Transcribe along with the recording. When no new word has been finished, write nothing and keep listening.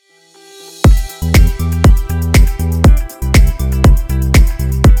You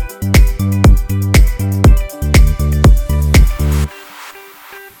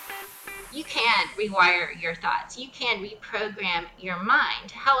can rewire your thoughts. You can reprogram your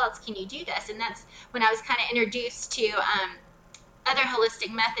mind. How else can you do this? And that's when I was kind of introduced to other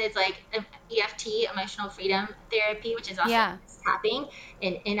holistic methods like EFT, emotional freedom therapy, which is also tapping,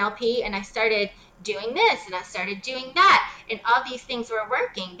 and NLP. And I started doing this and I started doing that. And all these things were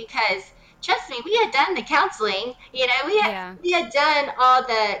working because, trust me, we had done the counseling. We had done all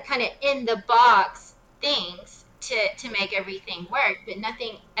the kind of in the box things to make everything work, but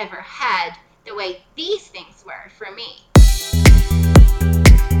nothing ever had the way these things were for me.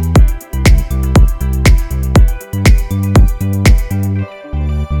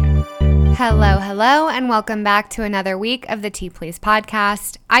 Hello, and welcome back to another week of the Tea Please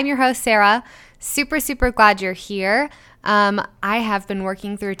podcast. I'm your host, Sarah. Super glad you're here. I have been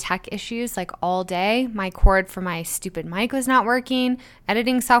working through tech issues like all day. My cord for my stupid mic was not working.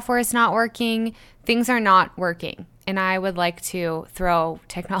 Editing software is not working. Things are not working. And I would like to throw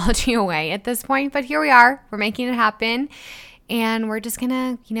technology away at this point, but here we are. We're making it happen. And we're just going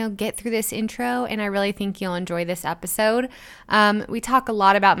to, get through this intro, and I really think you'll enjoy this episode. We talk a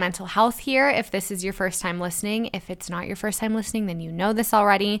lot about mental health here if this is your first time listening. If it's not your first time listening, then you know this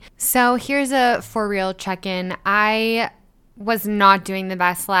already. So here's a for real check-in. I was not doing the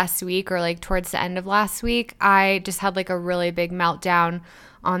best last week, or like towards the end of last week. I just had like a really big meltdown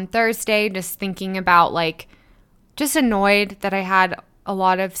on Thursday, just thinking about just annoyed that I had a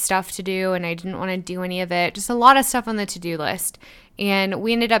lot of stuff to do and I didn't want to do any of it. Just a lot of stuff on the to-do list. And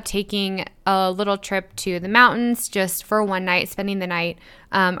we ended up taking a little trip to the mountains just for one night, spending the night.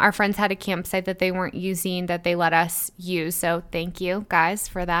 Our friends had a campsite that they weren't using that they let us use. So thank you guys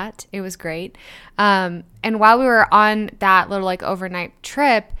for that. It was great. And while we were on that little overnight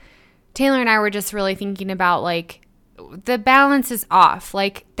trip, Taylor and I were just really thinking about the balance is off.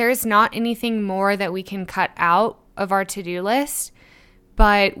 There's not anything more that we can cut out of our to-do list,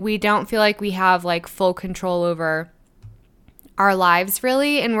 but we don't feel like we have full control over our lives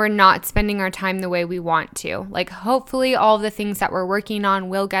really, and we're not spending our time the way we want to. Hopefully all the things that we're working on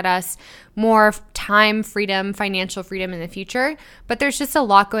will get us more time freedom, financial freedom in the future, but there's just a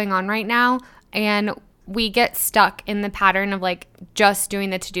lot going on right now, and we get stuck in the pattern of just doing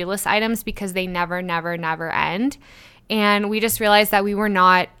the to-do list items because they never end. And we just realized that we were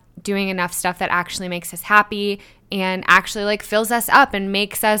not doing enough stuff that actually makes us happy and actually fills us up and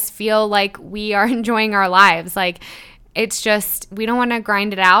makes us feel like we are enjoying our lives. It's just, we don't want to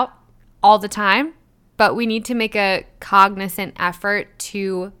grind it out all the time, but we need to make a cognizant effort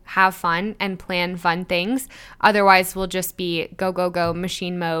to have fun and plan fun things. Otherwise, we'll just be go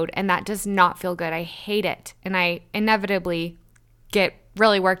machine mode, and that does not feel good. I hate it. And I inevitably get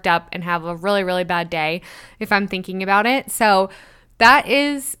really worked up and have a really bad day if I'm thinking about it. So that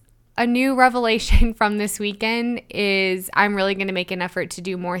is a new revelation from this weekend, is I'm really going to make an effort to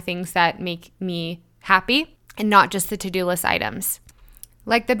do more things that make me happy and not just the to-do list items.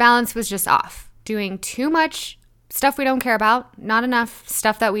 The balance was just off. Doing too much stuff we don't care about, not enough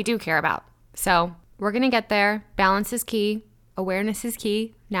stuff that we do care about. So we're going to get there. Balance is key. Awareness is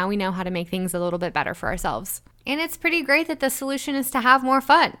key. Now we know how to make things a little bit better for ourselves. And it's pretty great that the solution is to have more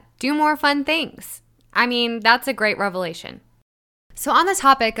fun. Do more fun things. I mean, that's a great revelation. So on the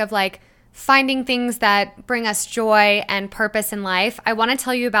topic of finding things that bring us joy and purpose in life, I want to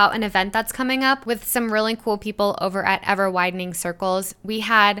tell you about an event that's coming up with some really cool people over at Ever Widening Circles. We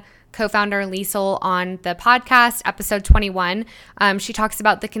had co-founder Liesl on the podcast, episode 21. She talks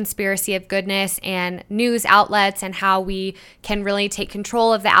about the conspiracy of goodness and news outlets and how we can really take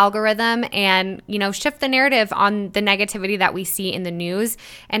control of the algorithm and, shift the narrative on the negativity that we see in the news,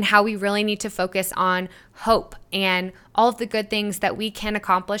 and how we really need to focus on hope and all of the good things that we can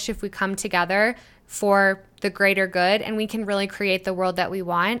accomplish if we come together for the greater good, and we can really create the world that we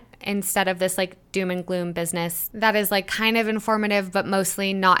want instead of this doom and gloom business that is kind of informative but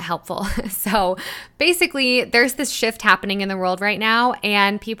mostly not helpful. So basically there's this shift happening in the world right now,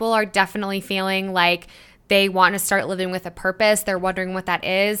 and people are definitely feeling like they want to start living with a purpose. They're wondering what that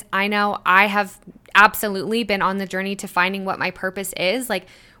is. I know I have absolutely been on the journey to finding what my purpose is.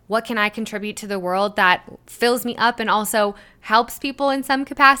 What can I contribute to the world that fills me up and also helps people in some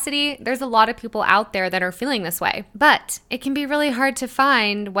capacity? There's a lot of people out there that are feeling this way, but it can be really hard to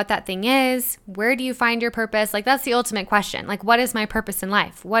find what that thing is. Where do you find your purpose? That's the ultimate question. What is my purpose in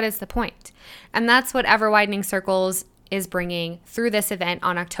life? What is the point? And that's what Ever Widening Circles is bringing through this event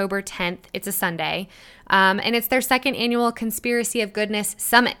on October 10th. It's a Sunday, and it's their second annual Conspiracy of Goodness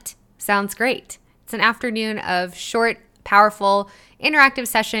Summit. Sounds great. It's an afternoon of short powerful interactive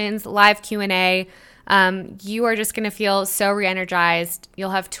sessions, live Q&A. You are just going to feel so re-energized.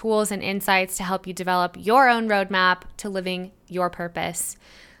 You'll have tools and insights to help you develop your own roadmap to living your purpose.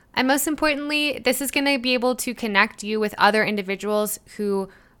 And most importantly, this is going to be able to connect you with other individuals who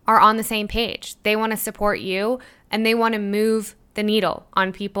are on the same page. They want to support you and they want to move the needle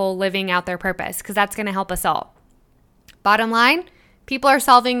on people living out their purpose, because that's going to help us all. Bottom line, people are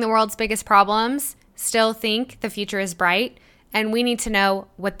solving the world's biggest problems, still think the future is bright, and we need to know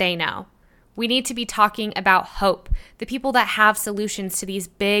what they know. We need to be talking about hope, the people that have solutions to these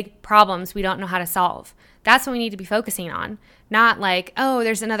big problems we don't know how to solve. That's what we need to be focusing on. Not like, oh,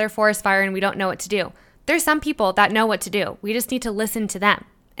 there's another forest fire and we don't know what to do. There's some people that know what to do. We just need to listen to them.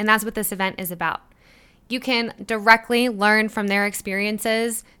 And that's what this event is about. You can directly learn from their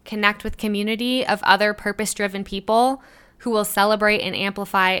experiences, connect with community of other purpose-driven people who will celebrate and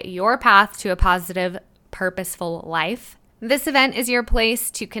amplify your path to a positive, purposeful life. This event is your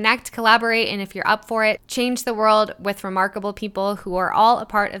place to connect, collaborate, and if you're up for it, change the world with remarkable people who are all a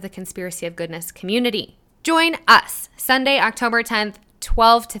part of the Conspiracy of Goodness community. Join us Sunday, October 10th,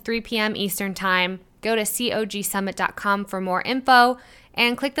 12 to 3 p.m. Eastern Time. Go to cogsummit.com for more info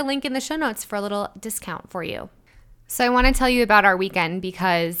and click the link in the show notes for a little discount for you. So I want to tell you about our weekend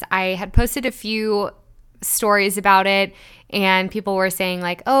because I had posted a few stories about it and people were saying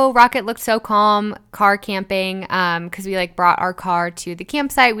like, oh, Rocket looked so calm car camping because we like brought our car to the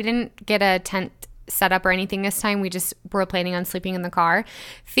campsite. We didn't get a tent set up or anything this time. We just were planning on sleeping in the car,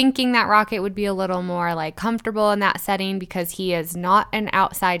 thinking that Rocket would be a little more like comfortable in that setting because he is not an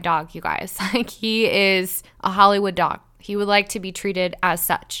outside dog, you guys. Like he is a Hollywood dog. He would like to be treated as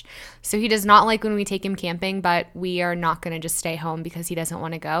such. So he does not like when we take him camping, but we are not going to just stay home because he doesn't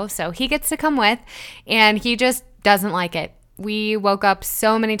want to go. So he gets to come with, and he just doesn't like it. We woke up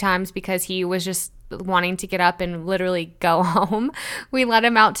so many times because he was just wanting to get up and literally go home. We let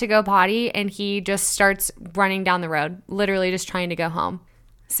him out to go potty, and he just starts running down the road, literally just trying to go home.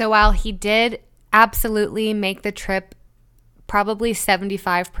 So while he did absolutely make the trip probably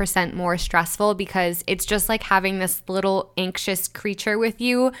 75% more stressful because it's just like having this little anxious creature with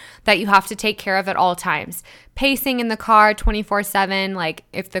you that you have to take care of at all times. Pacing in the car 24/7, like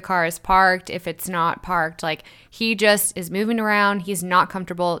if the car is parked, if it's not parked, like he just is moving around. He's not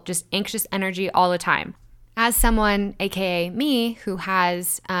comfortable, just anxious energy all the time. As someone, aka me, who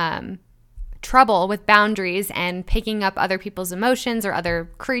has trouble with boundaries and picking up other people's emotions or other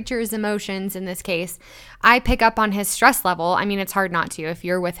creatures' emotions in this case, I pick up on his stress level. I mean, it's hard not to. If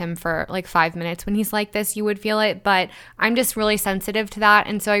you're with him for like 5 minutes when he's like this, you would feel it, but I'm just really sensitive to that.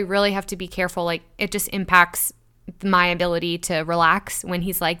 And so I really have to be careful. Like it just impacts my ability to relax when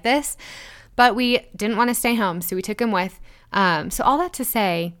he's like this. But we didn't want to stay home, so we took him with. So all that to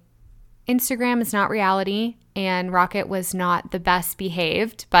say, Instagram is not reality, and Rocket was not the best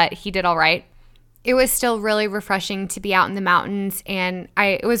behaved, but he did all right. It was still really refreshing to be out in the mountains, and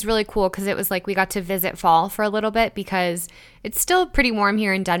it was really cool because it was like we got to visit fall for a little bit because it's still pretty warm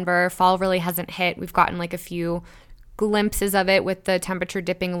here in Denver. Fall really hasn't hit. We've gotten like a few glimpses of it with the temperature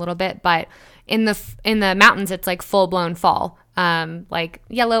dipping a little bit, but in the mountains it's like full-blown fall. Like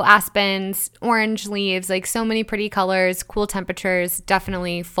yellow aspens, orange leaves, like so many pretty colors, cool temperatures,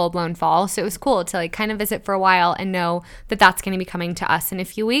 definitely full-blown fall. So it was cool to like kind of visit for a while and know that that's going to be coming to us in a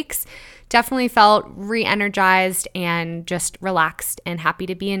few weeks. Definitely felt re-energized and just relaxed and happy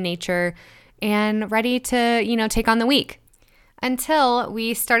to be in nature and ready to, take on the week. Until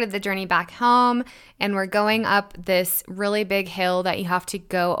we started the journey back home and we're going up this really big hill that you have to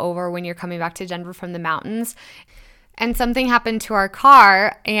go over when you're coming back to Denver from the mountains. And something happened to our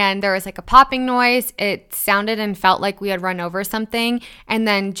car and there was like a popping noise. It sounded and felt like we had run over something, and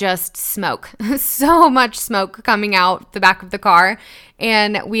then just smoke. So much smoke coming out the back of the car.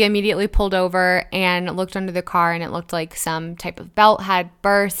 And we immediately pulled over and looked under the car, and it looked like some type of belt had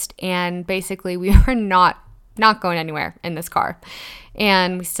burst, and basically we were not going anywhere in this car.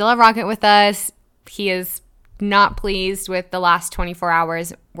 And we still have Rocket with us. He is not pleased with the last 24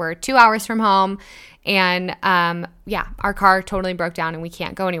 hours. We're 2 hours from home, and our car totally broke down and we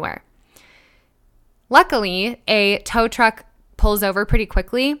can't go anywhere. Luckily, a tow truck pulls over pretty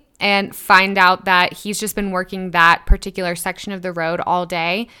quickly and find out that he's just been working that particular section of the road all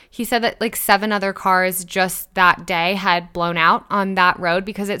day. He said that like 7 other cars just that day had blown out on that road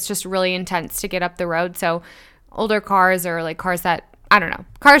because it's just really intense to get up the road. So older cars or like cars that, I don't know,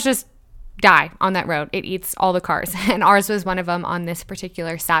 cars just die on that road. It eats all the cars, and ours was one of them on this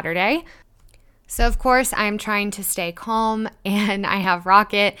particular Saturday. So of course I'm trying to stay calm, and I have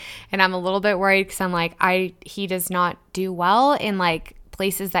Rocket, and I'm a little bit worried because I'm like, he does not do well in like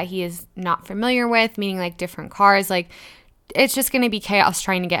places that he is not familiar with, meaning like different cars. Like, it's just going to be chaos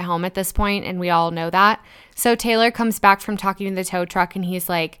trying to get home at this point, and we all know that. So Taylor comes back from talking to the tow truck, and he's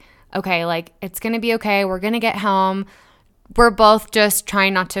like, okay, like, it's going to be okay. We're going to get home. We're both just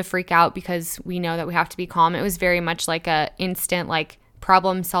trying not to freak out because we know that we have to be calm. It was very much like a instant, like,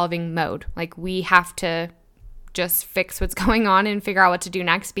 problem-solving mode. Like, we have to just fix what's going on and figure out what to do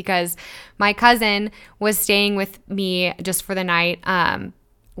next, because my cousin was staying with me just for the night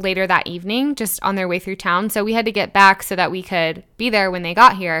later that evening, just on their way through town. So we had to get back so that we could be there when they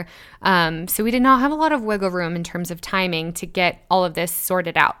got here. So we did not have a lot of wiggle room in terms of timing to get all of this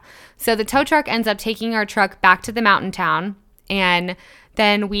sorted out. So the tow truck ends up taking our truck back to the mountain town, and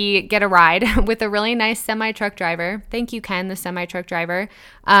then we get a ride with a really nice semi-truck driver. Thank you, Ken, the semi-truck driver.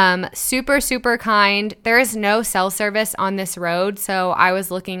 Super, super kind. There is no cell service on this road, so I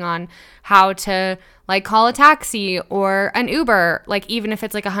was looking on how to like call a taxi or an Uber, like even if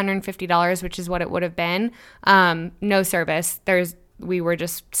it's like $150, which is what it would have been. No service. We were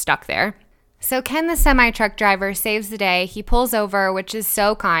just stuck there. So Ken, the semi-truck driver, saves the day. He pulls over, which is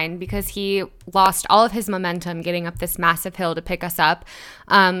so kind because he lost all of his momentum getting up this massive hill to pick us up.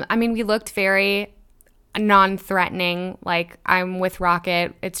 I mean, we looked very non-threatening. Like, I'm with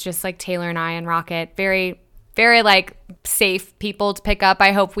Rocket. It's just like Taylor and I and Rocket. Very, very like safe people to pick up.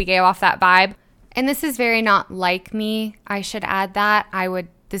 I hope we gave off that vibe. And this is very not like me. I should add that.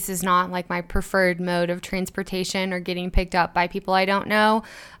 This is not like my preferred mode of transportation or getting picked up by people I don't know.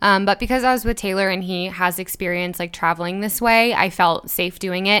 But because I was with Taylor and he has experience like traveling this way, I felt safe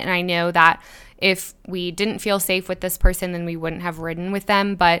doing it. And I know that if we didn't feel safe with this person, then we wouldn't have ridden with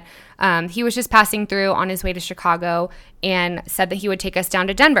them. But he was just passing through on his way to Chicago and said that he would take us down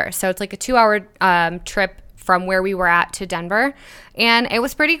to Denver. So it's like a 2-hour trip from where we were at to Denver. And it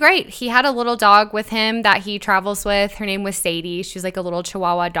was pretty great. He had a little dog with him that he travels with. Her name was Sadie. She's like a little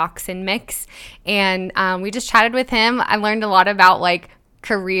Chihuahua Dachshund mix. And we just chatted with him. I learned a lot about like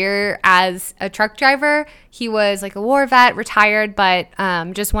career as a truck driver. He was like a war vet, retired, but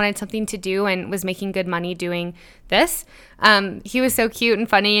just wanted something to do and was making good money doing this. He was so cute and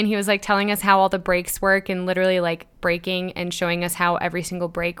funny, and he was like telling us how all the brakes work and literally like braking and showing us how every single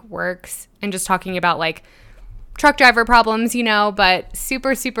brake works and just talking about like truck driver problems, but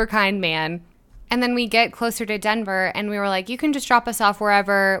super, super kind man. And then we get closer to Denver and we were like, you can just drop us off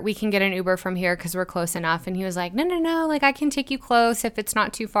wherever. We can get an Uber from here because we're close enough. And he was like, no, like I can take you close if it's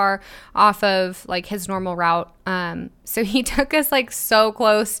not too far off of like his normal route. So he took us like so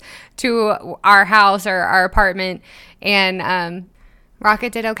close to our house or our apartment, and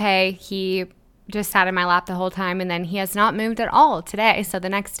Rocket did okay. He just sat in my lap the whole time, and then he has not moved at all today. So the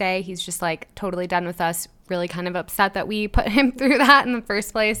next day he's just like totally done with us. Really kind of upset that we put him through that in the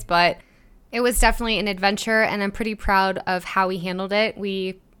first place, but it was definitely an adventure, and I'm pretty proud of how we handled it.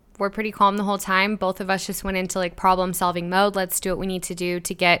 We were pretty calm the whole time. Both of us just went into like problem-solving mode. Let's do what we need to do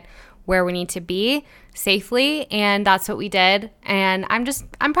to get where we need to be safely, and that's what we did. And I'm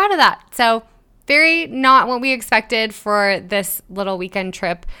proud of that. So very not what we expected for this little weekend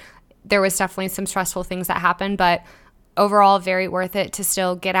trip. There was definitely some stressful things that happened, but overall very worth it to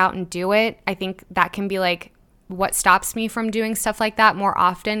still get out and do it. I think that can be like what stops me from doing stuff like that more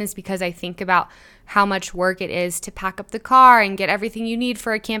often, is because I think about how much work it is to pack up the car and get everything you need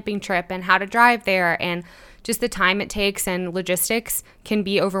for a camping trip and how to drive there, and just the time it takes and logistics can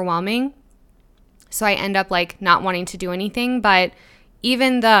be overwhelming. So I end up like not wanting to do anything. But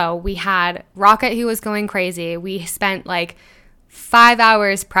even though we had Rocket who was going crazy, we spent like 5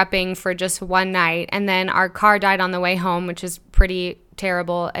 hours prepping for just one night, and then our car died on the way home, which is pretty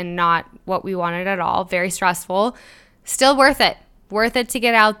terrible and not what we wanted at all. Very stressful. Still worth it. Worth it to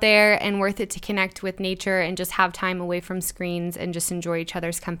get out there and worth it to connect with nature and just have time away from screens and just enjoy each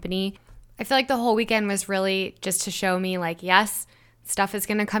other's company. I feel like the whole weekend was really just to show me like, yes, stuff is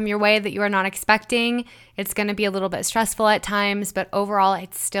going to come your way that you are not expecting. It's going to be a little bit stressful at times, but overall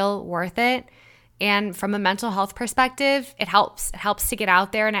it's still worth it. And from a mental health perspective, it helps. It helps to get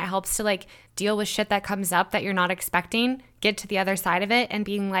out there, and it helps to like deal with shit that comes up that you're not expecting, get to the other side of it and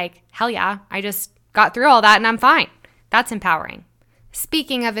being like, hell yeah, I just got through all that and I'm fine. That's empowering.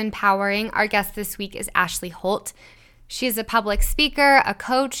 Speaking of empowering, our guest this week is Ashley Holt. She is a public speaker, a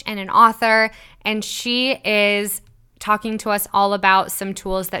coach, and an author, and she is talking to us all about some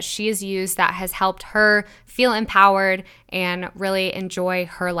tools that she has used that has helped her feel empowered and really enjoy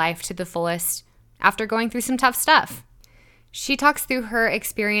her life to the fullest after going through some tough stuff. She talks through her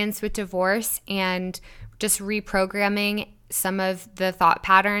experience with divorce and just reprogramming some of the thought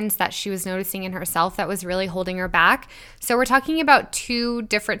patterns that she was noticing in herself that was really holding her back. So we're talking about two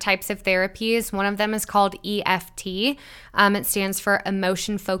different types of therapies. One of them is called EFT. It stands for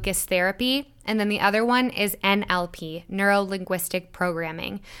Emotion Focused Therapy. And then the other one is NLP, Neuro Linguistic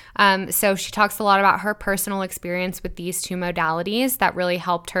Programming. So she talks a lot about her personal experience with these two modalities that really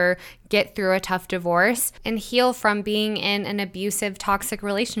helped her get through a tough divorce and heal from being in an abusive, toxic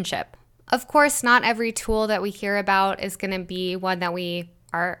relationship. Of course, not every tool that we hear about is going to be one that we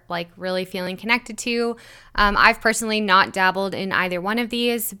are like really feeling connected to. I've personally not dabbled in either one of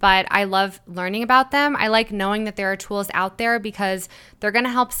these, but I love learning about them. I like knowing that there are tools out there because they're going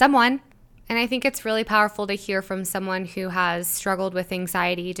to help someone. And I think it's really powerful to hear from someone who has struggled with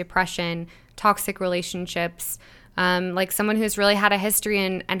anxiety, depression, toxic relationships, like someone who's really had a history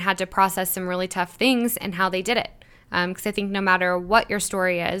and had to process some really tough things and how they did it. Because I think no matter what your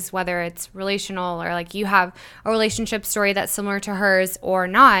story is, whether it's relational or like you have a relationship story that's similar to hers or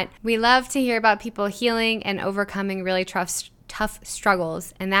not, we love to hear about people healing and overcoming really tough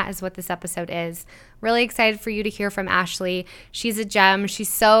struggles. And that is what this episode is. Really excited for you to hear from Ashley. She's a gem. She's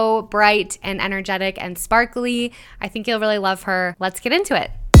so bright and energetic and sparkly. I think you'll really love her. Let's get into it.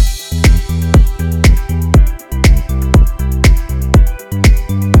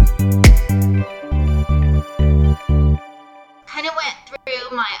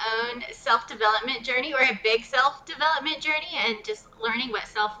 My own self-development journey, or a big self-development journey, and just learning what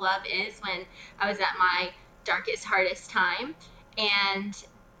self-love is when I was at my darkest, hardest time. And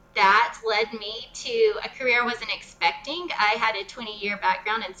that led me to a career I wasn't expecting. I had a 20-year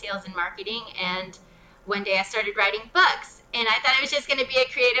background in sales and marketing, and one day I started writing books, and I thought it was just going to be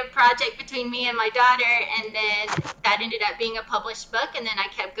a creative project between me and my daughter, and then that ended up being a published book, and then I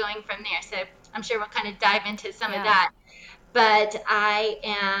kept going from there. So I'm sure we'll kind of dive into some of that. But I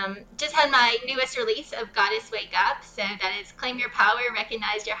just had my newest release of Goddess Wake Up. So that is Claim Your Power,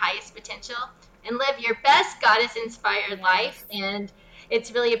 Recognize Your Highest Potential, and Live Your Best Goddess-Inspired Life. And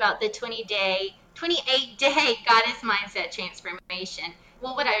it's really about the 28-day Goddess Mindset Transformation.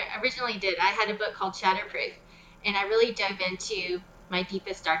 Well, what I originally did, I had a book called Shatterproof, and I really dove into my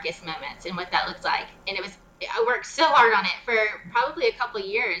deepest, darkest moments and what that looks like. And I worked so hard on it for probably a couple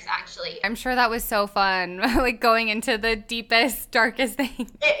years, actually. I'm sure that was so fun, like going into the deepest, darkest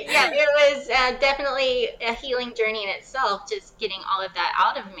thing. It was definitely a healing journey in itself, just getting all of that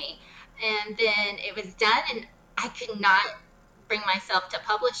out of me. And then it was done, and I could not bring myself to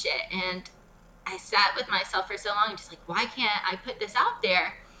publish it. And I sat with myself for so long, just like, why can't I put this out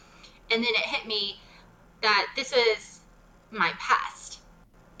there? And then it hit me that this was my past.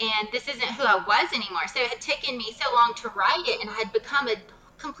 And this isn't who I was anymore. So it had taken me so long to write it, and I had become a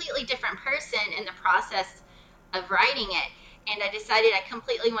completely different person in the process of writing it. And I decided I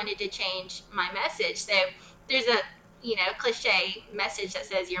completely wanted to change my message. So there's a, cliche message that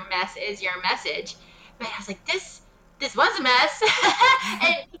says your mess is your message. But I was like, this was a mess.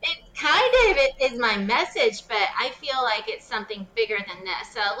 And it is my message, but I feel like it's something bigger than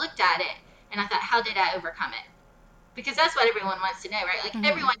this. So I looked at it and I thought, how did I overcome it? Because that's what everyone wants to know, right? Like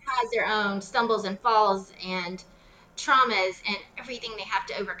everyone has their own stumbles and falls and traumas and everything they have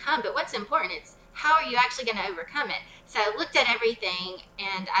to overcome. But what's important is how are you actually going to overcome it? So I looked at everything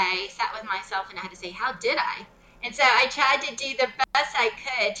and I sat with myself and I had to say, how did I? And so I tried to do the best I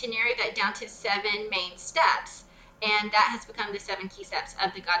could to narrow that down to 7 main steps. And that has become the 7 key steps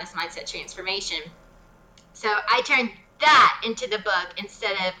of the Goddess Mindset Transformation. So I turned that into the book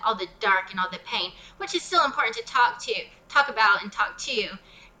instead of all the dark and all the pain, which is still important to talk about and talk to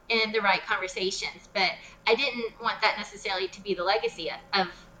in the right conversations. But I didn't want that necessarily to be the legacy of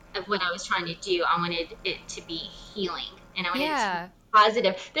what I was trying to do. I wanted it to be healing, and I wanted it to be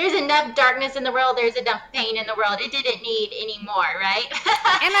positive. There's enough darkness in the world. There's enough pain in the world. It didn't need any more, right?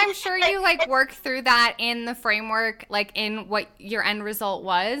 And I'm sure you worked through that in the framework, in what your end result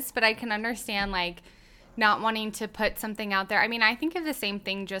was. But I can understand not wanting to put something out there. I mean, I think of the same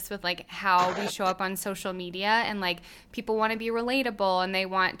thing just with how we show up on social media, and people want to be relatable and they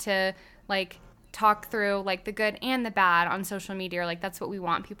want to talk through the good and the bad on social media, or that's what we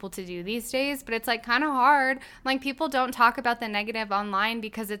want people to do these days. But it's kind of hard. People don't talk about the negative online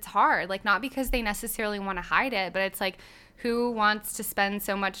because it's hard, not because they necessarily want to hide it, but it's who wants to spend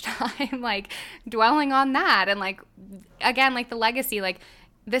so much time dwelling on that? And again, the legacy,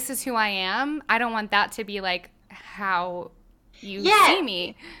 this is who I am. I don't want that to be how you see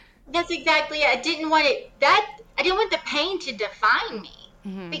me. That's exactly it. I didn't want the pain to define me.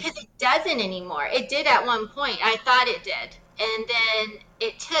 Mm-hmm. Because it doesn't anymore. It did at one point. I thought it did. And then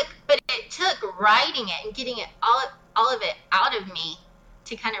it took writing it and getting it all of it out of me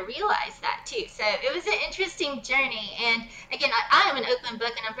to kind of realize that too. So it was an interesting journey. And again, I am an open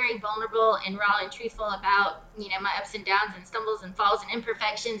book, and I'm very vulnerable and raw and truthful about, my ups and downs and stumbles and falls and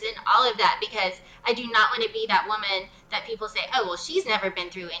imperfections and all of that, because I do not want to be that woman that people say, oh, well, she's never been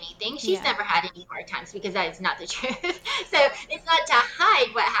through anything. She's never had any hard times, because that is not the truth. So it's not to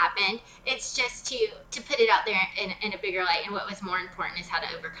hide what happened. It's just to put it out there in a bigger light. And what was more important is how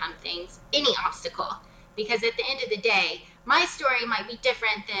to overcome things, any obstacle. Because at the end of the day, my story might be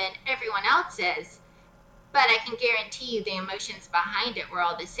different than everyone else's, but I can guarantee you the emotions behind it were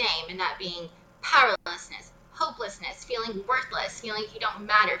all the same, and that being powerlessness, hopelessness, feeling worthless, feeling you don't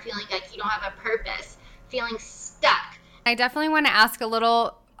matter, feeling like you don't have a purpose, feeling stuck. I definitely want to ask a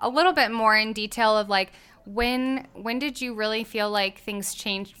little bit more in detail of like, when did you really feel like things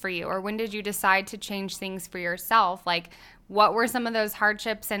changed for you, or when did you decide to change things for yourself? Like, what were some of those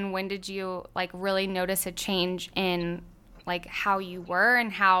hardships, and when did you like really notice a change in like how you were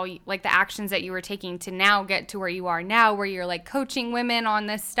and how like the actions that you were taking to now get to where you are now, where you're like coaching women on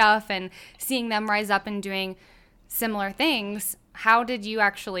this stuff and seeing them rise up and doing similar things? How did you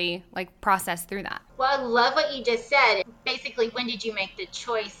actually like process through that? Well, I love what you just said. Basically, when did you make the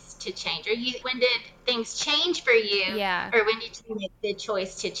choice to change? Or when did things change for you? Yeah. Or when did you make the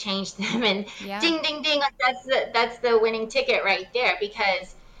choice to change them? And yeah. ding, ding, ding, like that's the winning ticket right there,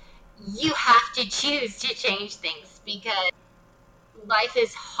 because you have to choose to change things, because life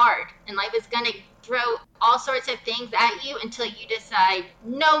is hard and life is going to throw all sorts of things at you until you decide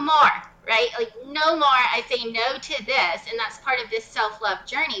no more, right? Like, no more. I say no to this. And that's part of this self-love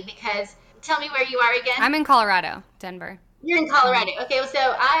journey, because tell me where you are again. I'm in Colorado, Denver. You're in Colorado. Okay, well, so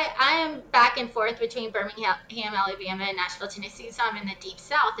I am back and forth between Birmingham, Alabama, and Nashville, Tennessee. So I'm in the deep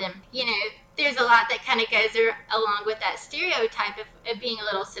South, and there's a lot that kind of goes along with that stereotype of being a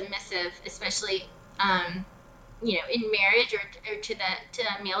little submissive, especially in marriage or to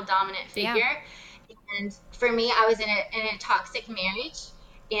the male dominant figure. Yeah. And for me, I was in a toxic marriage,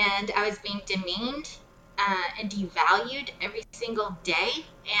 and I was being demeaned and devalued every single day.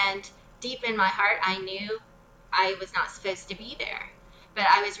 And deep in my heart, I knew I was not supposed to be there. But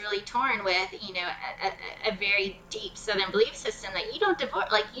I was really torn with, a very deep Southern belief system that you don't divorce.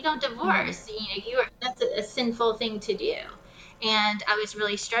 Mm-hmm. That's a sinful thing to do. And I was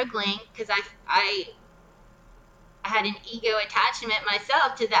really struggling, because I had an ego attachment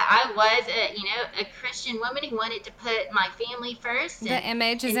myself to that. I was a Christian woman who wanted to put my family first. The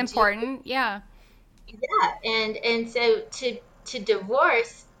image is important. Yeah. And so to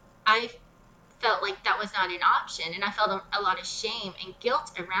divorce, I felt like that was not an option, and I felt a lot of shame and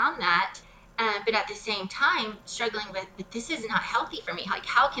guilt around that. But at the same time, struggling with, but this is not healthy for me. Like,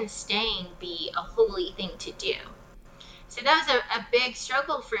 how can staying be a holy thing to do? So that was a big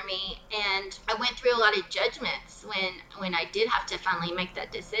struggle for me, and I went through a lot of judgments when I did have to finally make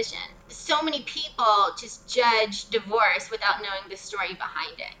that decision. So many people just judge divorce without knowing the story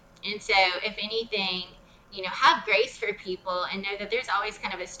behind it. And so, if anything, have grace for people and know that there's always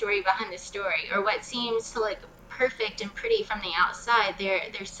kind of a story behind the story, or what seems to look perfect and pretty from the outside.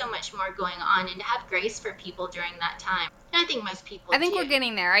 There's so much more going on, and to have grace for people during that time. And I think most people do. We're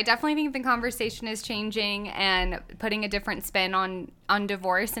getting there. I definitely think the conversation is changing and putting a different spin on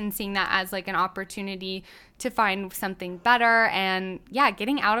divorce, and seeing that as like an opportunity to find something better, and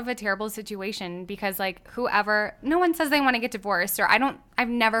getting out of a terrible situation, because like no one says they want to get divorced, or I've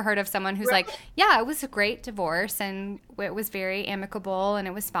never heard of someone who's right. Like, it was a great divorce and it was very amicable and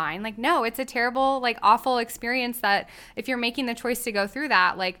it was fine. Like, no, it's a terrible, like awful experience that if you're making the choice to go through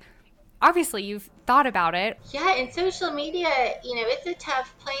that, like obviously you've thought about it. Yeah, and social media, it's a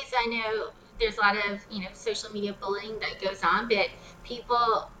tough place. I know there's a lot of, social media bullying that goes on, but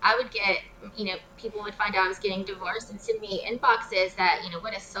people would find out I was getting divorced and send me inboxes that,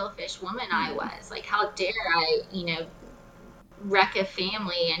 what a selfish woman I was. Like, how dare I, wreck a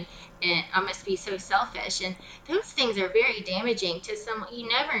family, and I must be so selfish. And those things are very damaging to someone. You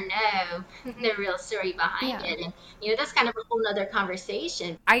never know the real story behind it. And, that's kind of a whole nother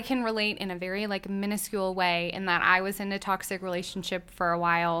conversation. I can relate in a very like minuscule way, in that I was in a toxic relationship for a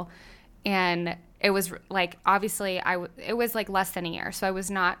while, and it was like, obviously it was like less than a year. So I was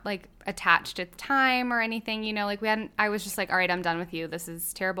not like attached at the time or anything, I was just like, all right, I'm done with you. This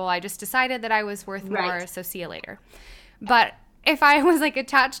is terrible. I just decided that I was worth more. So see you later. But if I was like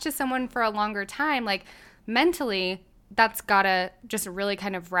attached to someone for a longer time, like mentally, that's gotta just really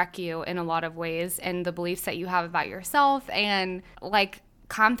kind of wreck you in a lot of ways, and the beliefs that you have about yourself, and like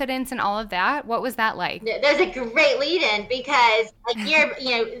confidence and all of that. What was that like? That's a great lead in, because like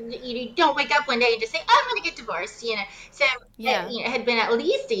you don't wake up one day and just say, I'm going to get divorced, So it had been at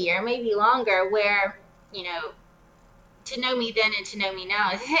least a year, maybe longer, where, to know me then and to know me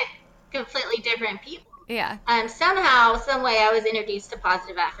now is completely different people. Yeah. Somehow, some way, I was introduced to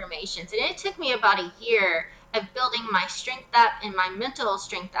positive affirmations, and it took me about a year of building my strength up and my mental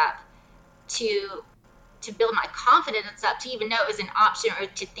strength up to build my confidence up to even know it was an option or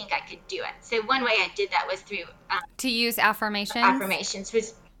to think I could do it. So one way I did that was through to use affirmations. Affirmations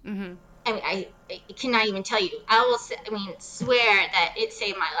was. Mm-hmm. I mean, I cannot even tell you. Swear that it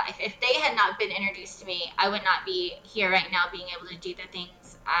saved my life. If they had not been introduced to me, I would not be here right now being able to do the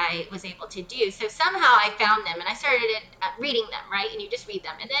things I was able to do. So somehow I found them and I started reading them, right? And you just read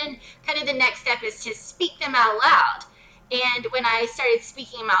them. And then kind of the next step is to speak them out loud. And when I started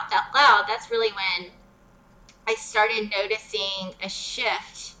speaking them out loud, that's really when I started noticing a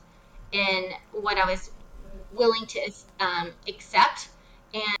shift in what I was willing to accept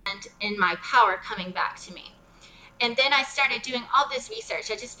and in my power coming back to me. And then I started doing all this research.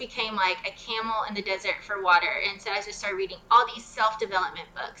 I just became like a camel in the desert for water. And so I just started reading all these self-development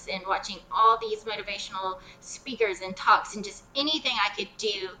books and watching all these motivational speakers and talks and just anything I could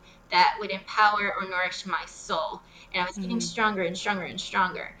do that would empower or nourish my soul. And I was getting stronger and stronger and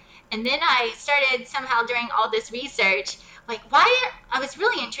stronger. And then I started somehow during all this research, like, I was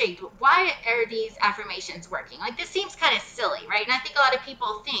really intrigued. Why are these affirmations working? Like, this seems kind of silly, right? And I think a lot of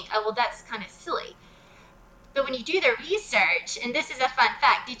people think, oh, well, that's kind of silly. But when you do the research, and this is a fun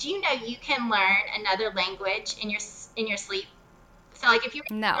fact, did you know you can learn another language in your sleep? So, like, if you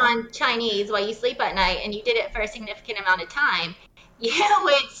on Chinese while you sleep at night and you did it for a significant amount of time, you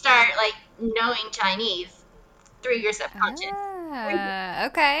would start, like, knowing Chinese through your subconscious.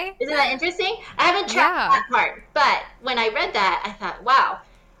 Okay. Isn't that interesting? I haven't tried that part, but when I read that, I thought, wow,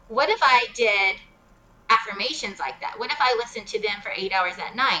 what if I did affirmations like that? What if I listened to them for 8 hours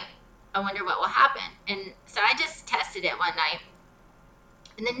at night? I wonder what will happen. And so I just tested it one night.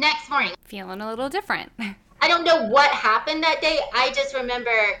 And the next morning, feeling a little different. I don't know what happened that day. I just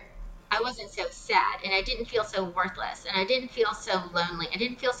remember I wasn't so sad and I didn't feel so worthless and I didn't feel so lonely. I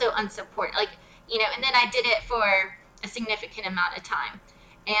didn't feel so unsupported. Like, and then I did it for a significant amount of time.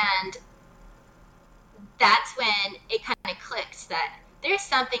 And that's when it kind of clicks that there's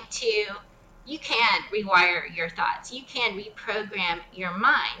something to, you can rewire your thoughts. You can reprogram your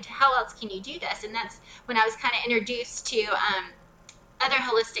mind. How else can you do this? And that's when I was kind of introduced to other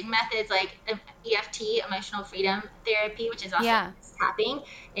holistic methods like EFT, emotional freedom therapy, which is also tapping,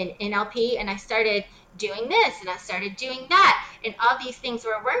 and NLP. And I started doing this and I started doing that. And all these things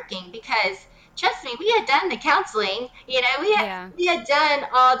were working because, trust me, we had done the counseling, we had done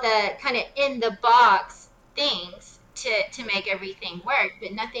all the kind of in the box things to make everything work,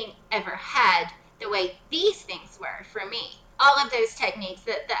 but nothing ever had the way these things were for me. All of those techniques,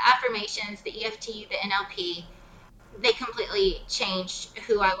 the affirmations, the EFT, the NLP, they completely changed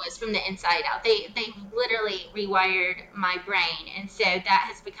who I was from the inside out. They literally rewired my brain. And so that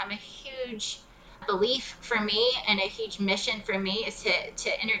has become a huge belief for me and a huge mission for me is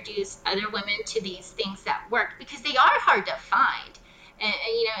to introduce other women to these things that work because they are hard to find. And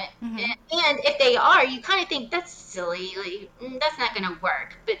and if they are, you kind of think that's silly, like that's not going to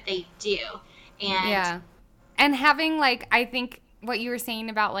work, but they do. And having, like, I think what you were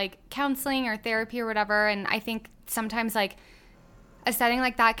saying about like counseling or therapy or whatever, and I think sometimes like a setting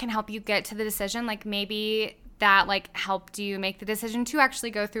like that can help you get to the decision, like maybe that like helped you make the decision to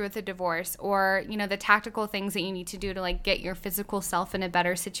actually go through with a divorce, or the tactical things that you need to do to like get your physical self in a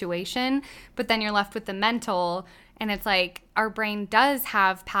better situation, but then you're left with the mental. And it's like our brain does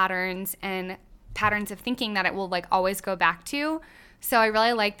have patterns of thinking that it will like always go back to. So I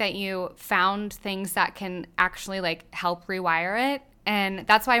really like that you found things that can actually like help rewire it. And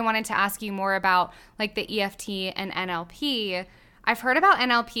that's why I wanted to ask you more about like the EFT and NLP. I've heard about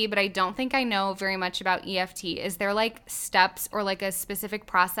NLP, but I don't think I know very much about EFT. Is there like steps or like a specific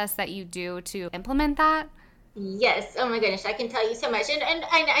process that you do to implement that? Yes. Oh my goodness. I can tell you so much. And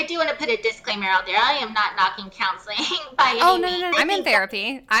I do want to put a disclaimer out there. I am not knocking counseling by any means. No. I'm in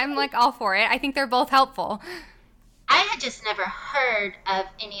therapy. I'm like all for it. I think they're both helpful. I had just never heard of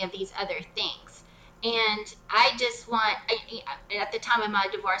any of these other things. And I just at the time of my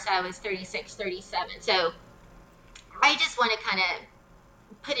divorce, I was 36, 37. So I just want to kind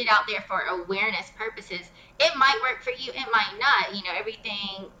of put it out there for awareness purposes. It might work for you. It might not.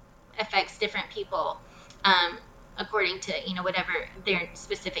 Everything affects different people. According to, whatever their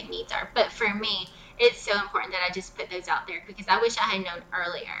specific needs are. But for me, it's so important that I just put those out there because I wish I had known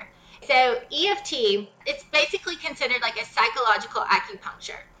earlier. So EFT, it's basically considered like a psychological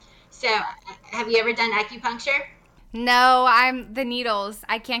acupuncture. So have you ever done acupuncture? No, I'm the needles.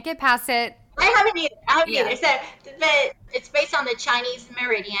 I can't get past it. I haven't Yeah. either. So, but it's based on the Chinese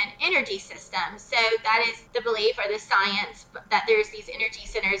meridian energy system. So that is the belief or the science that there's these energy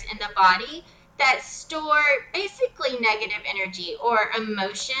centers in the body that store basically negative energy or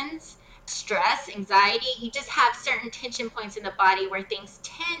emotions, stress, anxiety. You just have certain tension points in the body where things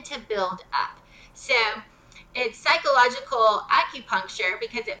tend to build up. So it's psychological acupuncture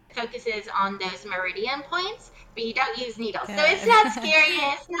because it focuses on those meridian points, but you don't use needles. So it's Good. not scary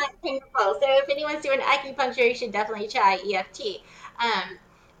and it's not painful. So if anyone's doing acupuncture, you should definitely try EFT.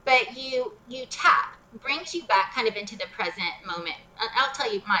 But you tap, brings you back kind of into the present moment. I'll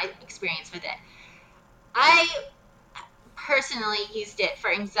tell you my experience with it. I personally used it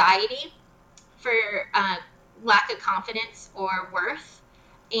for anxiety, for lack of confidence or worth,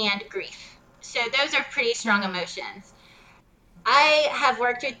 and grief. So those are pretty strong emotions. I have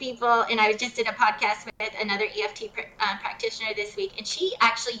worked with people, and I just did a podcast with another EFT practitioner this week, and she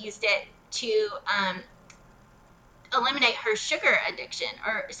actually used it to eliminate her sugar addiction.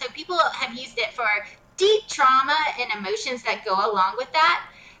 Or so people have used it for deep trauma and emotions that go along with that.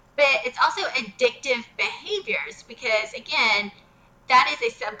 But it's also addictive behaviors because, again, that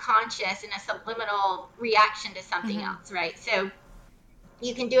is a subconscious and a subliminal reaction to something else, right? So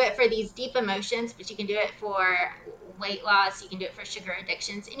you can do it for these deep emotions, but you can do it for weight loss, you can do it for sugar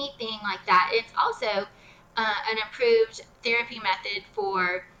addictions, anything like that. It's also an approved therapy method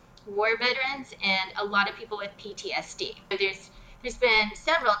for war veterans and a lot of people with PTSD. There's been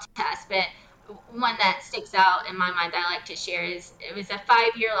several tests, but one that sticks out in my mind that I like to share is it was a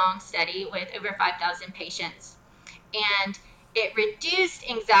 5-year long study with over 5,000 patients, and it reduced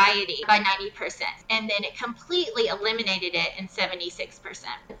anxiety by 90%, and then it completely eliminated it in 76%.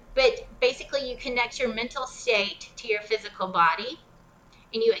 But basically, you connect your mental state to your physical body,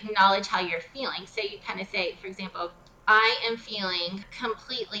 and you acknowledge how you're feeling. So you kind of say, for example, I am feeling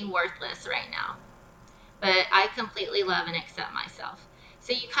completely worthless right now, but I completely love and accept myself.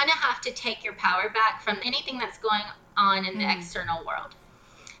 So you kind of have to take your power back from anything that's going on in the external world.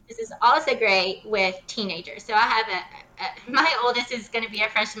 This is also great with teenagers. So I have my oldest is going to be a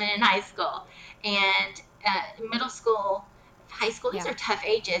freshman in high school, and middle school, high school, these are tough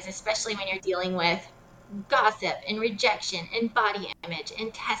ages, especially when you're dealing with gossip and rejection and body image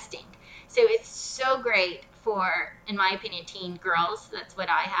and testing. So it's so great for, in my opinion, teen girls. That's what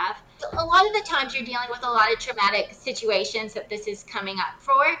I have. A lot of the times you're dealing with a lot of traumatic situations that this is coming up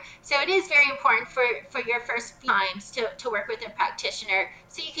for. So it is very important for your first times to work with a practitioner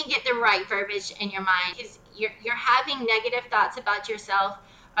so you can get the right verbiage in your mind, because you're having negative thoughts about yourself,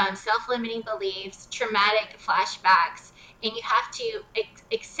 self-limiting beliefs, traumatic flashbacks, and you have to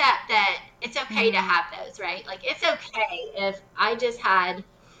accept that it's okay to have those, right? Like, it's okay if I just had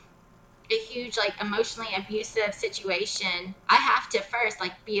a huge, like, emotionally abusive situation. I have to first,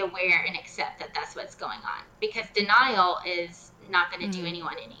 like, be aware and accept that that's what's going on, because denial is not going to do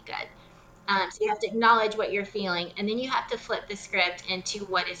anyone any good. So you have to acknowledge what you're feeling, and then you have to flip the script into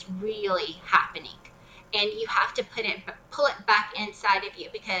what is really happening, and you have to pull it back inside of you,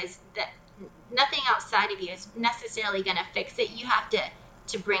 because nothing outside of you is necessarily going to fix it. You have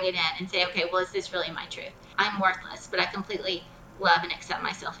to bring it in and say, okay, well, is this really my truth? I'm worthless, but I completely love and accept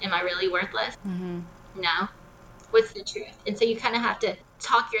myself. Am I really worthless? No. What's the truth? And so you kind of have to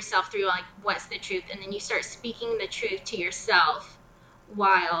talk yourself through, like, what's the truth, and then you start speaking the truth to yourself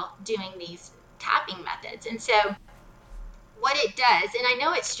while doing these tapping methods. And so what it does, and I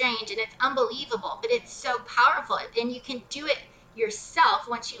know it's strange and it's unbelievable, but it's so powerful, and you can do it yourself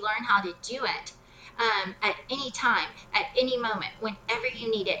once you learn how to do it, at any time, at any moment, whenever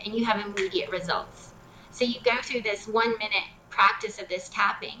you need it, and you have immediate results. So you go through this 1-minute practice of this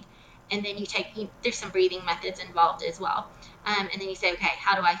tapping, and then there's some breathing methods involved as well. And then you say, okay,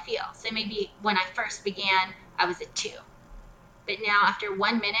 how do I feel? So maybe when I first began, I was at 2. But now, after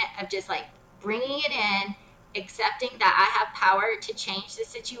 1 minute of just, like, bringing it in, accepting that I have power to change the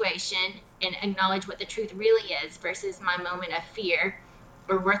situation and acknowledge what the truth really is versus my moment of fear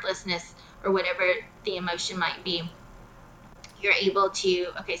or worthlessness or whatever the emotion might be, you're able to,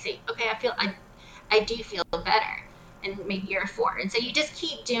 say, okay, I do feel better. And maybe you're a 4. And so you just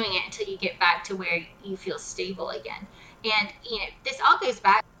keep doing it until you get back to where you feel stable again. And, this all goes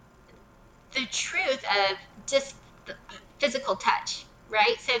back to the truth of just the physical touch,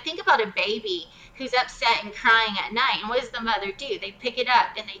 right? So think about a baby who's upset and crying at night. And what does the mother do? They pick it up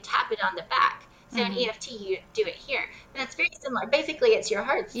and they tap it on the back. So in EFT, you do it here. And it's very similar. Basically, it's your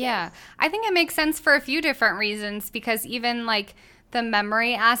heart space. Yeah. I think it makes sense for a few different reasons, because even, like, the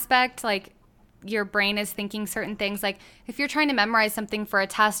memory aspect, like, your brain is thinking certain things. Like, if you're trying to memorize something for a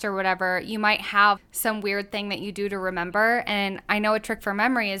test or whatever, you might have some weird thing that you do to remember. And I know a trick for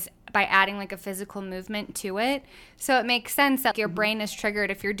memory is by adding like a physical movement to it. So it makes sense that your brain is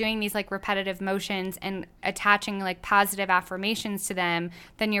triggered if you're doing these like repetitive motions and attaching like positive affirmations to them,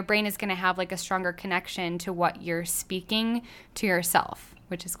 then your brain is going to have like a stronger connection to what you're speaking to yourself,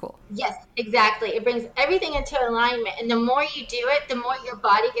 which is cool. Yes, exactly. It brings everything into alignment. And the more you do it, the more your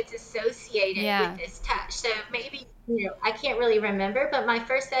body gets associated with this touch. So maybe, I can't really remember, but my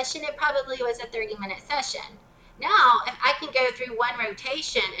first session, it probably was a 30-minute session. Now, if I can go through one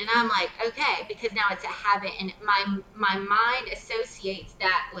rotation and I'm like, okay, because now it's a habit and my mind associates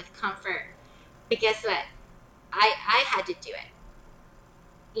that with comfort. But guess what? I had to do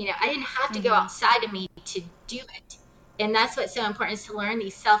it. I didn't have to go outside of me to do it. And that's what's so important, is to learn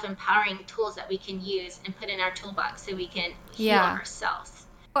these self-empowering tools that we can use and put in our toolbox so we can heal ourselves.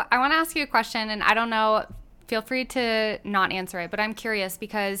 I want to ask you a question, and I don't know, feel free to not answer it, but I'm curious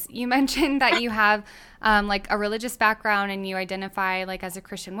because you mentioned that you have like a religious background and you identify like as a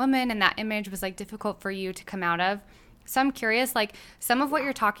Christian woman, and that image was like difficult for you to come out of. So I'm curious, like some of what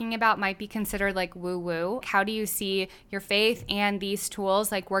you're talking about might be considered like woo-woo. How do you see your faith and these tools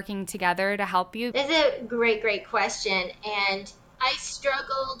like working together to help you? That's a great, great question. And I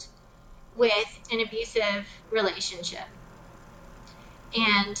struggled with an abusive relationship.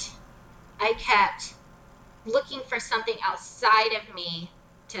 And I kept looking for something outside of me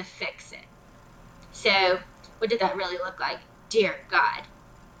to fix it. So what did that really look like? Dear God,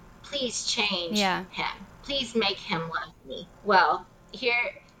 please change him. Please make him love me. Well,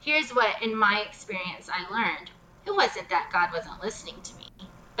 here's what, in my experience, I learned. It wasn't that God wasn't listening to me,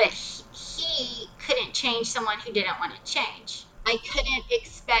 but he couldn't change someone who didn't want to change. I couldn't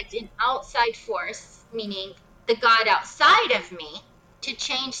expect an outside force, meaning the God outside of me, to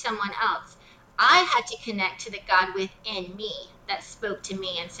change someone else. I had to connect to the God within me that spoke to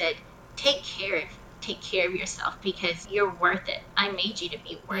me and said, take care of yourself because you're worth it. I made you to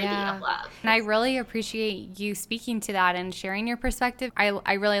be worthy of love. And I really appreciate you speaking to that and sharing your perspective.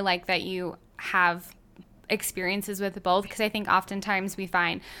 I really like that you have experiences with both, because I think oftentimes we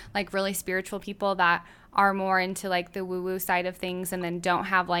find like really spiritual people that are more into like the woo-woo side of things and then don't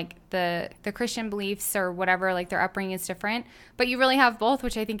have like the Christian beliefs or whatever, like their upbringing is different. But you really have both,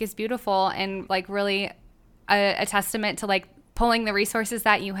 which I think is beautiful and like really a testament to like pulling the resources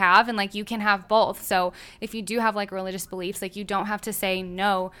that you have, and like you can have both. So if you do have like religious beliefs, like you don't have to say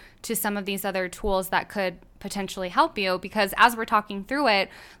no to some of these other tools that could potentially help you, because as we're talking through it,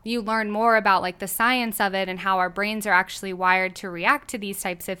 you learn more about like the science of it and how our brains are actually wired to react to these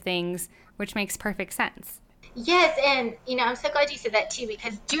types of things, which makes perfect sense. Yes, and I'm so glad you said that too,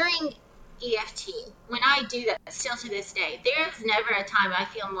 because during EFT, when I do that still to this day, there's never a time I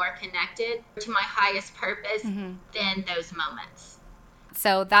feel more connected to my highest purpose than those moments.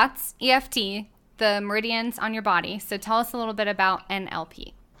 So that's EFT, the meridians on your body. So tell us a little bit about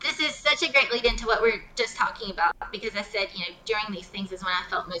NLP. This is such a great lead into what we're just talking about, because I said, during these things is when I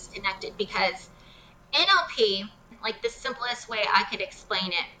felt most connected, because NLP, like the simplest way I could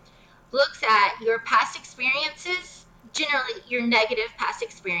explain it, looks at your past experiences, generally your negative past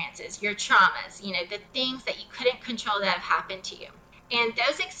experiences, your traumas, the things that you couldn't control that have happened to you. And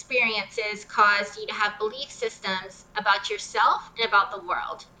those experiences caused you to have belief systems about yourself and about the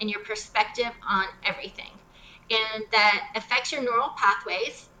world and your perspective on everything. And that affects your neural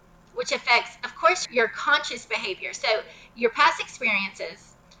pathways, which affects, of course, your conscious behavior. So your past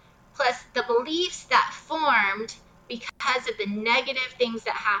experiences plus the beliefs that formed because of the negative things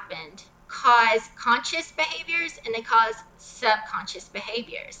that happened cause conscious behaviors and they cause subconscious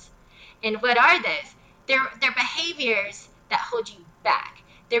behaviors. And what are those? They're behaviors that hold you back.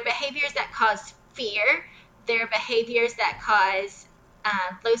 They're behaviors that cause fear. They're behaviors that cause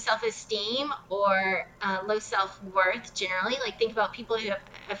low self-esteem or low self-worth generally. Like think about people who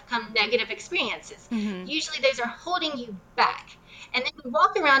have come negative experiences. Usually those are holding you back. And then we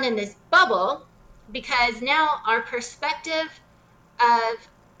walk around in this bubble because now our perspective of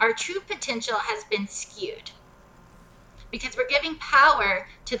our true potential has been skewed. Because we're giving power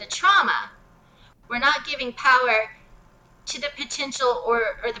to the trauma. We're not giving power to the potential or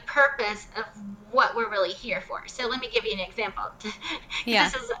the purpose of what we're really here for. So let me give you an example.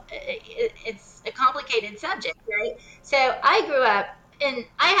 It's a complicated subject, right? So I grew up and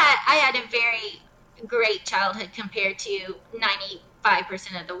I had a very great childhood compared to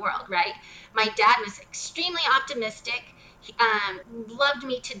 95% of the world, right? My dad was extremely optimistic. He loved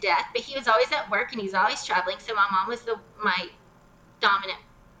me to death, but he was always at work and he was always traveling. So my mom was my dominant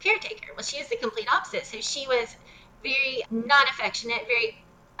caretaker. Well, she was the complete opposite. So she was very not affectionate, very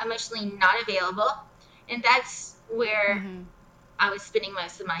emotionally not available. And that's where I was spending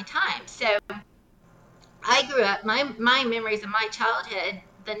most of my time. So I grew up, my memories of my childhood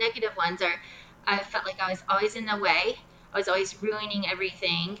the negative ones are, I felt like I was always in the way. I was always ruining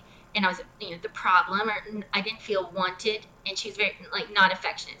everything, and I was, the problem, or I didn't feel wanted, and she was very, like, not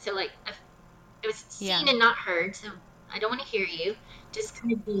affectionate. So, like, it was seen and not heard. So I don't want to hear you. Just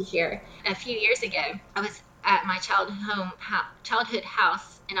kind of be here. A few years ago, I was at my childhood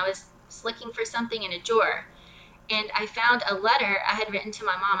house, and I was looking for something in a drawer, and I found a letter I had written to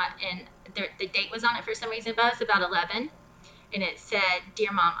my mama, and the date was on it for some reason, but I was about 11, and it said,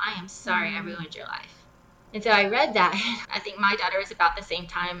 "Dear Mom, I am sorry I ruined your life." And so I read that. I think my daughter was about the same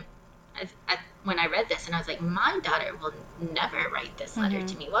time as when I read this, and I was like, my daughter will never write this letter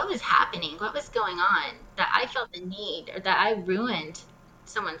to me. What was happening? What was going on that I felt the need, or that I ruined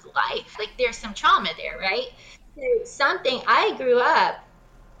someone's life? Like, there's some trauma there, right? So I grew up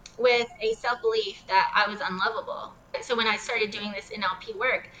with a self-belief that I was unlovable. So when I started doing this NLP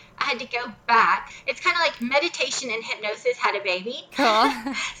work, I had to go back. It's kind of like meditation and hypnosis had a baby. Cool.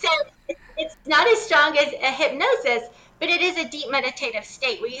 So it's not as strong as a hypnosis, but it is a deep meditative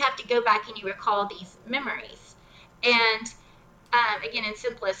state where you have to go back and you recall these memories. And again, in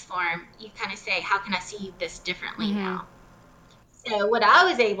simplest form, you kind of say, how can I see this differently now? So what I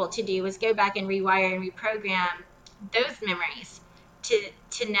was able to do was go back and rewire and reprogram those memories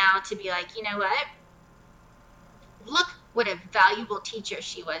to now to be like, you know what? Look what a valuable teacher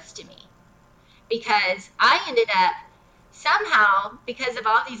she was to me. Because I ended up somehow, because of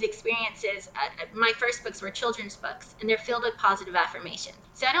all these experiences, my first books were children's books, and they're filled with positive affirmation.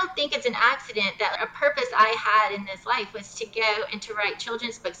 So I don't think it's an accident that a purpose I had in this life was to go and to write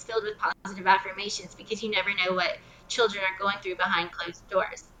children's books filled with positive affirmations, because you never know what children are going through behind closed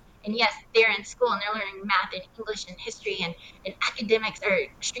doors. And yes, they're in school and they're learning math and English and history, and academics are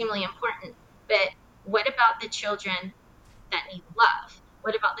extremely important. But what about the children that need love?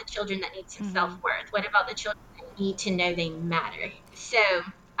 What about the children that need some self-worth? What about the children that need to know they matter? So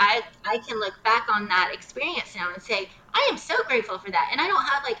I can look back on that experience now and say, I am so grateful for that. And I don't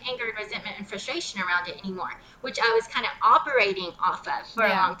have like anger and resentment and frustration around it anymore, which I was kind of operating off of for a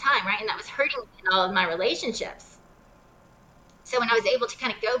long time, right? And that was hurting me in all of my relationships. So when I was able to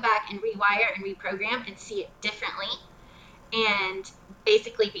kind of go back and rewire and reprogram and see it differently, and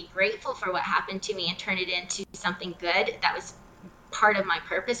basically be grateful for what happened to me and turn it into something good that was part of my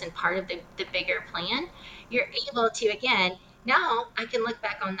purpose and part of the bigger plan, you're able to, again, now I can look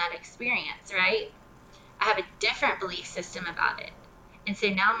back on that experience, right? I have a different belief system about it. And so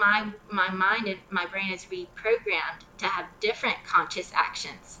now my mind and my brain is reprogrammed to have different conscious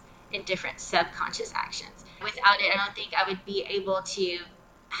actions and different subconscious actions. Without it, I don't think I would be able to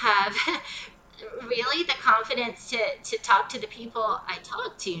have really the confidence to talk to the people I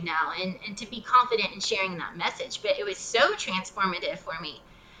talk to now, and to be confident in sharing that message. But it was so transformative for me.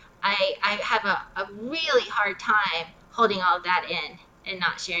 I have a really hard time holding all of that in and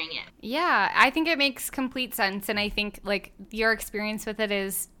not sharing it. Yeah, I think it makes complete sense. And I think like your experience with it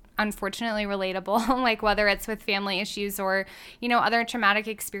is unfortunately relatable, like whether it's with family issues or, other traumatic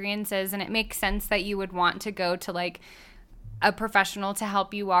experiences. And it makes sense that you would want to go to like a professional to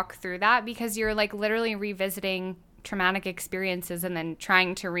help you walk through that, because you're like literally revisiting traumatic experiences and then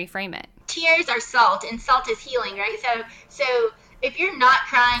trying to reframe it. Tears are salt, and salt is healing, right? So if you're not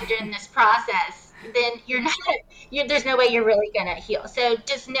crying during this process, then there's no way you're really gonna heal. So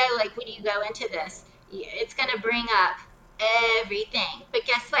just know, like, when you go into this, it's gonna bring up everything. But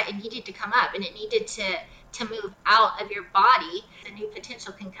guess what? It needed to come up, and it needed to move out of your body. The new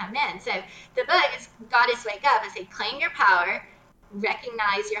potential can come in. So the book is Goddess Wake Up. I say, claim your power,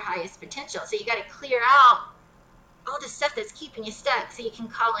 recognize your highest potential. So you got to clear out all the stuff that's keeping you stuck, so you can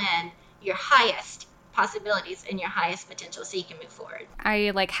call in your highest possibilities and your highest potential, so you can move forward.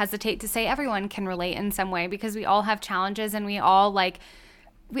 I hesitate to say everyone can relate in some way, because we all have challenges, and we all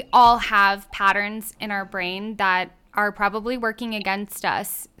have patterns in our brain that are probably working against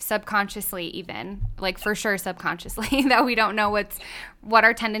us subconsciously, even like for sure subconsciously, that we don't know what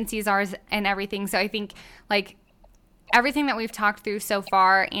our tendencies are and everything. So I think like everything that we've talked through so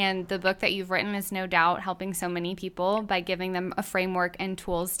far, and the book that you've written, is no doubt helping so many people by giving them a framework and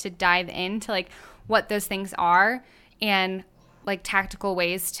tools to dive into like what those things are and like tactical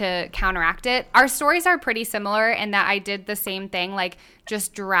ways to counteract it. Our stories are pretty similar in that I did the same thing, like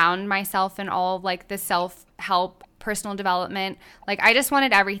just drowned myself in all of like the self-help, personal development. Like I just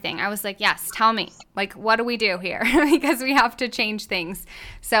wanted everything. I was like, yes, tell me, like, what do we do here? Because we have to change things.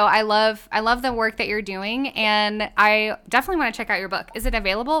 So I love the work that you're doing, and I definitely want to check out your book. Is it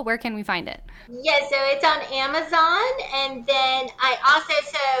available? Where can we find it? Yeah, so it's on Amazon, and then I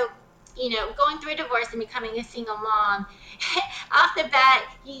also, going through a divorce and becoming a single mom, off the bat,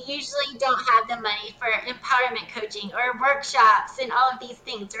 you usually don't have the money for empowerment coaching or workshops and all of these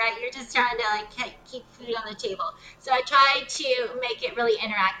things, right? You're just trying to keep food on the table. So I try to make it really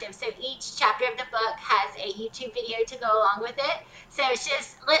interactive. So each chapter of the book has a YouTube video to go along with it. So it's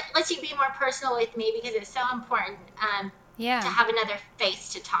just lets you be more personal with me, because it's so important to have another face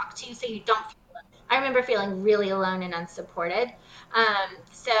to talk to, so you don't. I remember feeling really alone and unsupported.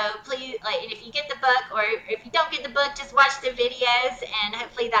 So please, if you get the book, or if you don't get the book, just watch the videos, and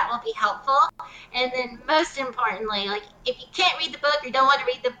hopefully that will be helpful. And then most importantly, if you can't read the book or don't want to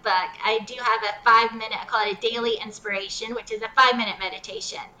read the book, I do have a 5-minute, I call it a daily inspiration, which is a 5-minute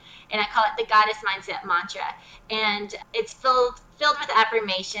meditation. And I call it the Goddess Mindset Mantra. And it's filled with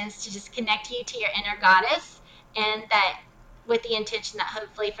affirmations to just connect you to your inner goddess, and that with the intention that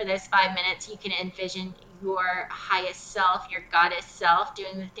hopefully for those 5 minutes you can envision your highest self, your goddess self,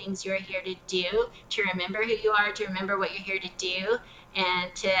 doing the things you're here to do, to remember who you are, to remember what you're here to do,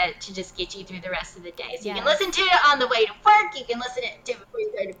 and to just get you through the rest of the day. So you can listen to it on the way to work, you can listen to it before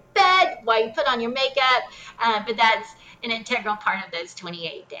you go to bed, while you put on your makeup, but that's an integral part of those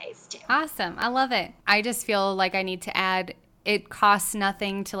 28 days too. Awesome. I love it. I just feel like I need to add, it costs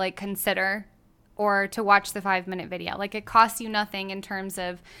nothing to consider or to watch the 5-minute video. It costs you nothing in terms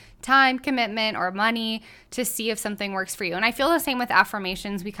of time, commitment, or money to see if something works for you. And I feel the same with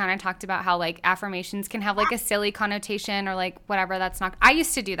affirmations. We kind of talked about how affirmations can have a silly connotation, or whatever. That's not, I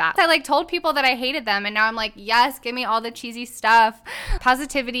used to do that. I told people that I hated them, and now I'm yes, give me all the cheesy stuff.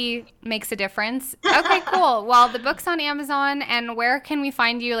 Positivity makes a difference. Okay, cool. Well, the book's on Amazon, and where can we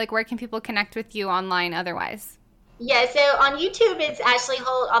find you? Where can people connect with you online otherwise? Yeah, so on YouTube, it's Ashley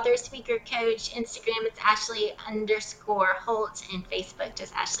Holt, author, speaker, coach. Instagram, it's Ashley_Holt, and Facebook,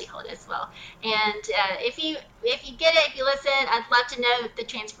 just Ashley Holt as well. And if you get it, if you listen, I'd love to know the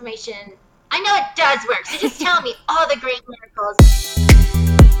transformation. I know it does work, so just tell me all the great miracles.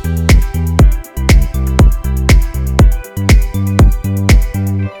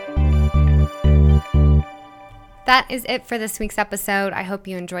 That is it for this week's episode. I hope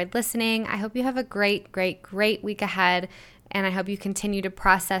you enjoyed listening. I hope you have a great, great, great week ahead. And I hope you continue to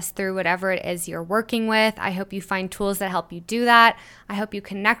process through whatever it is you're working with. I hope you find tools that help you do that. I hope you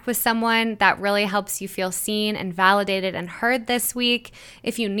connect with someone that really helps you feel seen and validated and heard this week.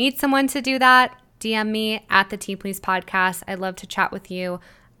 If you need someone to do that, DM me at the Tea Please Podcast. I'd love to chat with you.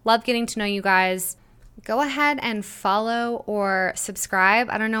 Love getting to know you guys. Go ahead and follow or subscribe.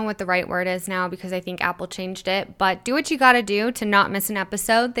 I don't know what the right word is now, because I think Apple changed it, but do what you got to do to not miss an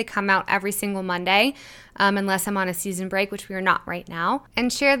episode. They come out every single Monday, unless I'm on a season break, which we are not right now.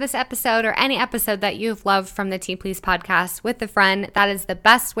 And share this episode, or any episode that you've loved from the Tea Please Podcast, with a friend. That is the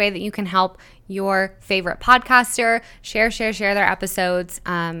best way that you can help your favorite podcaster. Share their episodes.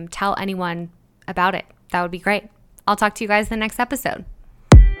 Tell anyone about it. That would be great. I'll talk to you guys in the next episode.